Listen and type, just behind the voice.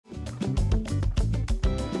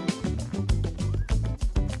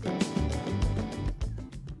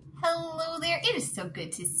It is so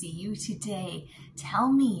good to see you today. Tell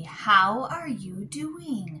me, how are you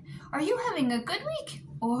doing? Are you having a good week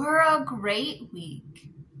or a great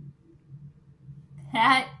week?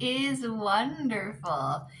 That is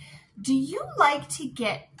wonderful. Do you like to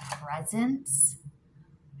get presents?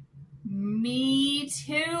 Me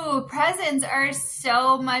too. Presents are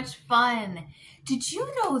so much fun. Did you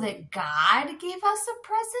know that God gave us a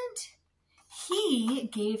present? He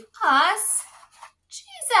gave us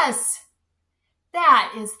Jesus.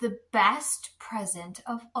 That is the best present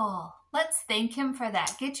of all. Let's thank him for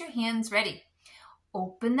that. Get your hands ready.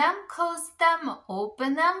 Open them, close them,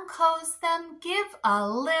 open them, close them. Give a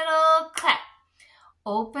little clap.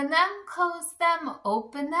 Open them, close them,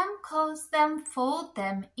 open them, close them. Fold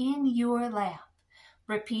them in your lap.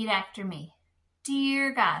 Repeat after me.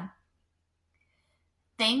 Dear God,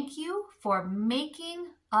 thank you for making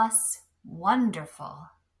us wonderful.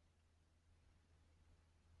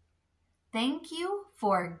 Thank you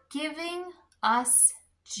for giving us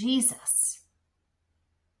Jesus.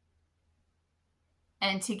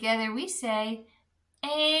 And together we say,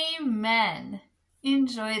 Amen.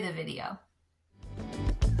 Enjoy the video.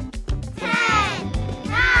 10,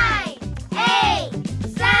 9, 8,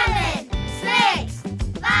 7, 6,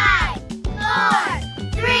 5,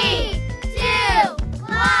 4, 3, 2,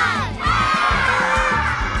 1.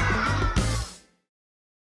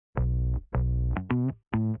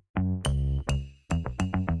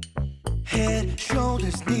 Head,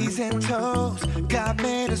 shoulders, knees, and toes. God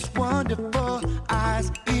made us wonderful. Eyes,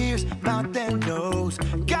 ears, mouth, and nose.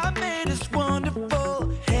 God made us wonderful.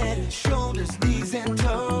 Head, shoulders, knees, and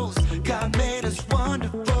toes. God made us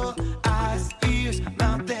wonderful. Eyes, ears,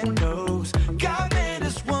 mouth, and nose. God made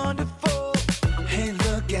us wonderful. Hey,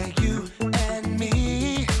 look at you and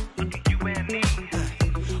me. Look at you and me.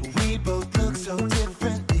 We both look so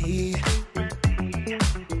differently.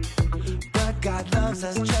 But God loves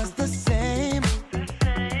us just the same.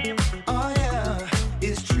 Oh yeah,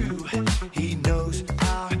 it's true. He knows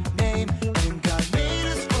our name, and God made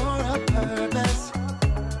us for a purpose.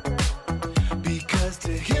 Because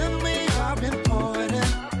to him we are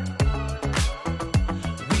important.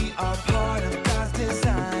 We are part of God's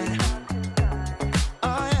design.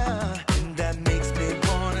 Oh yeah, and that makes me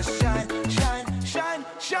wanna shine, shine, shine,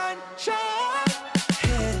 shine, shine.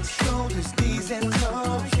 Head, shoulders, knees, and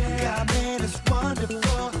toes. God made us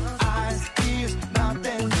wonderful. Eyes, ears, mouth,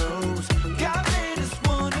 and nose. God made us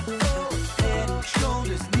wonderful. Head,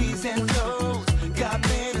 shoulders, knees, and toes. God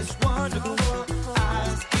made us wonderful.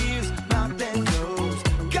 Eyes, ears, mouth, and nose.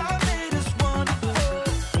 God made us wonderful.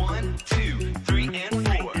 1, 2, 3, and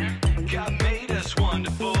 4. God made us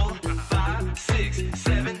wonderful. 5, 6,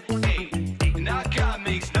 7, 8. Now God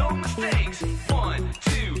makes no mistakes. 1,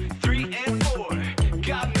 2, 3, and 4.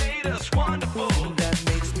 God made us wonderful. That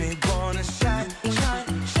makes me wanna shine, shine,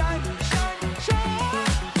 shine, shine, shine.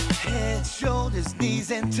 Head, shoulders,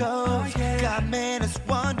 knees, and toes. God made us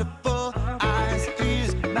wonderful. Eyes,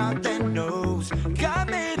 ears, mouth, and nose. God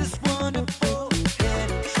made us wonderful.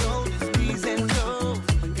 Head, shoulders, knees, and toes.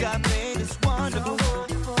 God made us wonderful.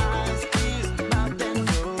 Eyes, ears, mouth, and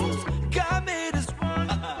nose. God made us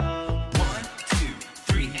wonderful. 1, 2,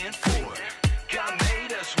 3, and 4. God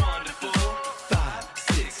made us wonderful. 5,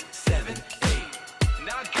 6, 7, 8.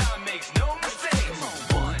 Now God makes no mistakes.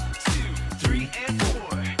 1, 2, 3, and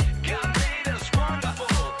 4. God made us wonderful.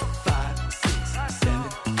 5, 6, 7,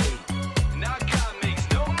 8. Now God makes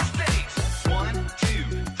no mistakes. 1, 2,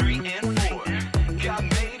 3, and 4. God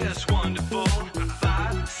made us wonderful.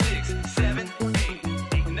 5, 6, 7,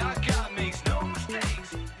 8. Now God makes no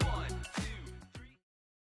mistakes. 1, 2, 3.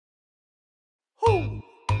 Who?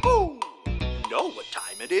 Know what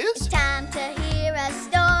time it is? Time to hear a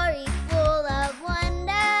story full of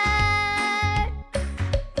wonder.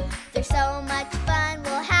 There's so much fun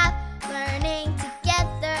we'll have learning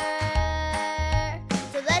together.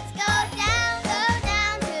 So let's go down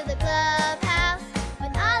to the clubhouse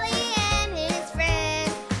with Ollie and his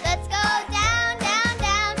friends. Let's go down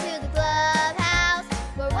to the clubhouse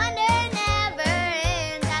where wonder never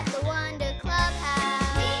ends at the Wonder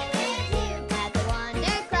Clubhouse. Meet with you at the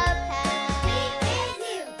Wonder Clubhouse. Meet with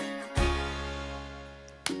you.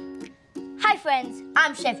 Hi friends,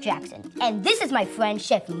 I'm Chef Jackson, and this is my friend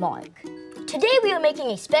Chef Mark. Today we are making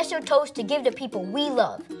a special toast to give to people we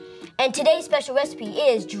love. And today's special recipe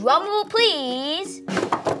is, drumroll please,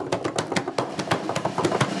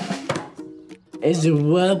 It's a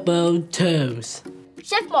rainbow toast.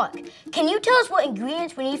 Chef Mark, can you tell us what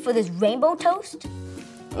ingredients we need for this rainbow toast?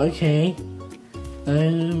 Okay.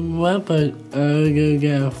 What but you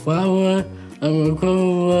got flour and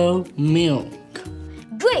cocoa milk.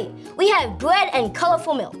 Great, we have bread and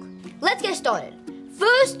colorful milk. let's get started.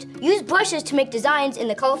 First, use brushes to make designs in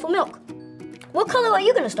the colorful milk. What color are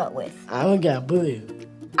you gonna start with? I got blue.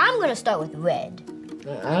 I'm gonna start with red.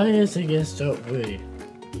 I used to get start blue.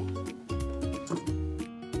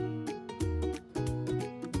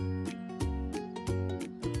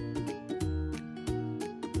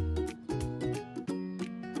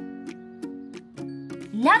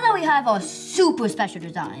 Now that we have our super special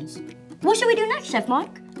designs, what should we do next, Chef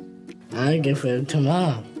Mark? I give it to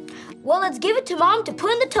Mom. Well, let's give it to Mom to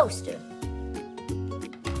put in the toaster.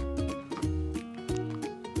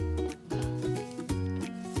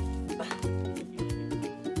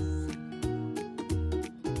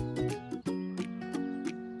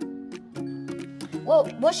 Well,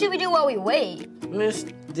 what should we do while we wait? Let's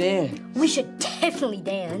dance. We should definitely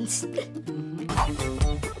dance.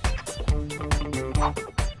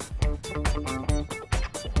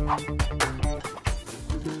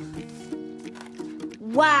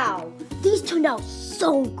 Wow, these turned out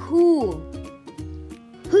so cool.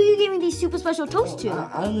 Who are you giving these super special toasts to?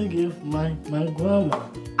 I'm gonna give my grandma.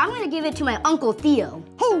 I'm gonna give it to my Uncle Theo.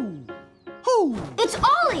 Ho! Ho! It's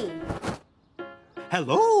Ollie!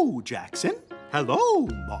 Hello, Jackson. Hello,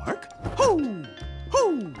 Mark. Ho!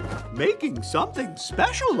 Ho! Making something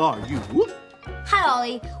special, are you? Hi,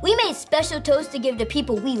 Ollie. We made special toast to give to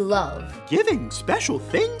people we love. Giving special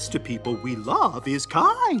things to people we love is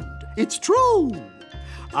kind. It's true.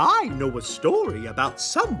 I know a story about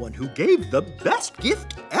someone who gave the best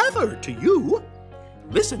gift ever to you.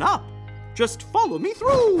 Listen up. Just follow me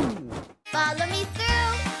through. Follow me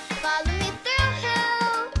through, follow me through,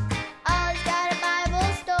 who? Ollie's got a Bible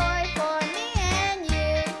story for me and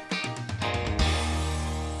you.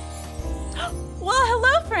 Well,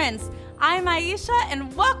 hello, friends. I'm Aisha,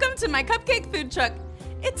 and welcome to my cupcake food truck.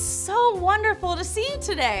 It's so wonderful to see you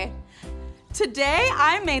today. Today,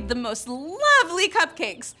 I made the most lovely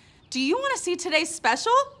cupcakes. Do you want to see today's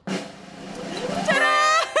special?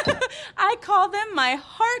 Ta-da! I call them my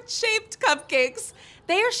heart-shaped cupcakes.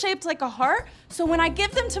 They are shaped like a heart, so when I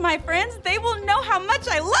give them to my friends, they will know how much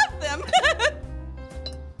I love them.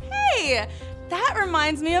 Hey, that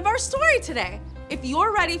reminds me of our story today. If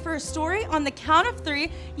you're ready for a story, on the count of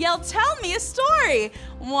 3, yell, "Tell me a story."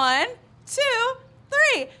 1, 2,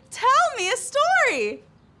 3. Tell me a story.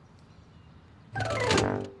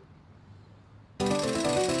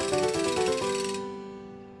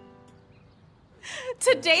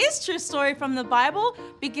 Today's true story from the Bible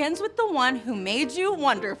begins with the one who made you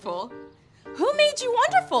wonderful. Who made you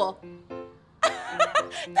wonderful?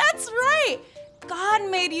 That's right. God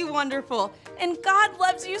made you wonderful, and God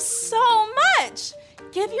loves you so much.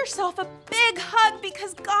 Give yourself a big hug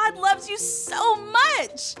because God loves you so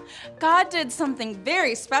much. God did something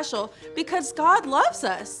very special because God loves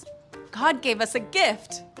us. God gave us a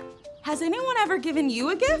gift. Has anyone ever given you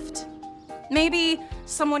a gift? Maybe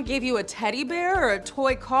someone gave you a teddy bear or a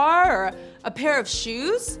toy car or a pair of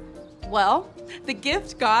shoes? Well, the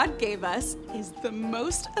gift God gave us is the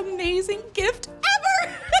most amazing gift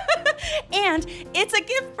ever! And it's a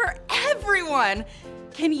gift for everyone.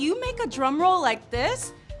 Can you make a drum roll like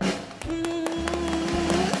this?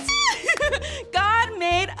 God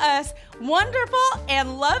made us wonderful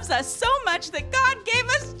and loves us so much that God gave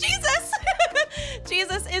us Jesus.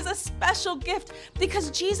 Jesus is a special gift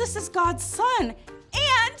because Jesus is God's son.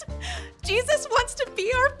 And Jesus wants to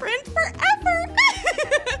be our friend forever.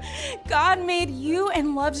 God made you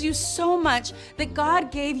and loves you so much that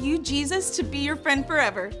God gave you Jesus to be your friend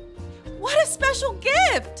forever. What a special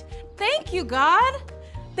gift! Thank you, God.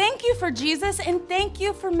 Thank you for Jesus, and thank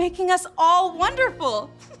you for making us all wonderful.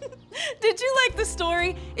 Did you like the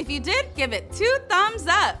story? If you did, give it 2 thumbs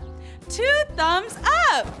up. 2 thumbs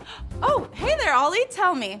up. Oh, hey there, Ollie.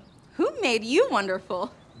 Tell me, who made you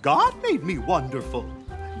wonderful? God made me wonderful.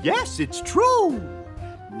 Yes, it's true.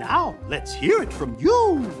 Now, let's hear it from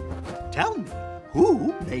you. Tell me,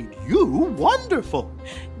 who made you wonderful?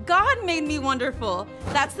 God made me wonderful.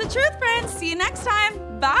 That's the truth, friends. See you next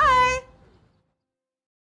time. Bye.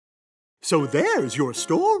 So there's your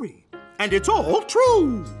story, and it's all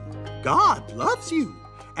true. God loves you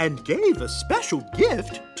and gave a special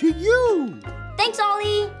gift to you. Thanks,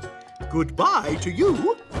 Ollie. Goodbye to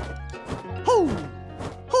you. Ho!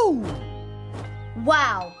 Ho!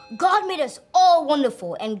 Wow, God made us all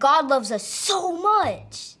wonderful, and God loves us so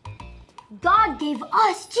much. God gave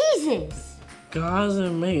us Jesus. God's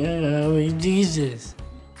making Jesus.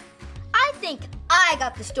 I think I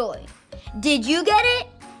got the story. Did you get it?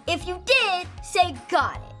 If you did, say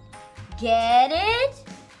got it. Get it?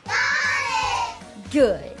 Got it!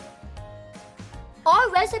 Good. Our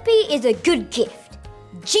recipe is a good gift.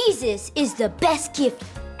 Jesus is the best gift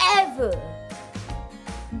ever.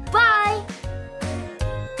 Bye.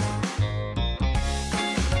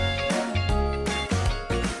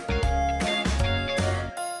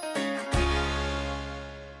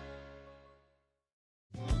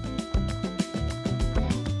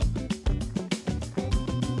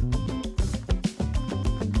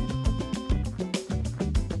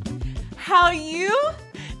 How you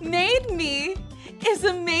made me is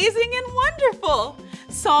amazing and wonderful.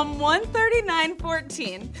 Psalm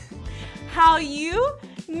 139:14. How you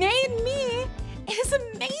made me is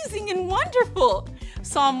amazing and wonderful.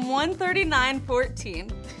 Psalm 139:14.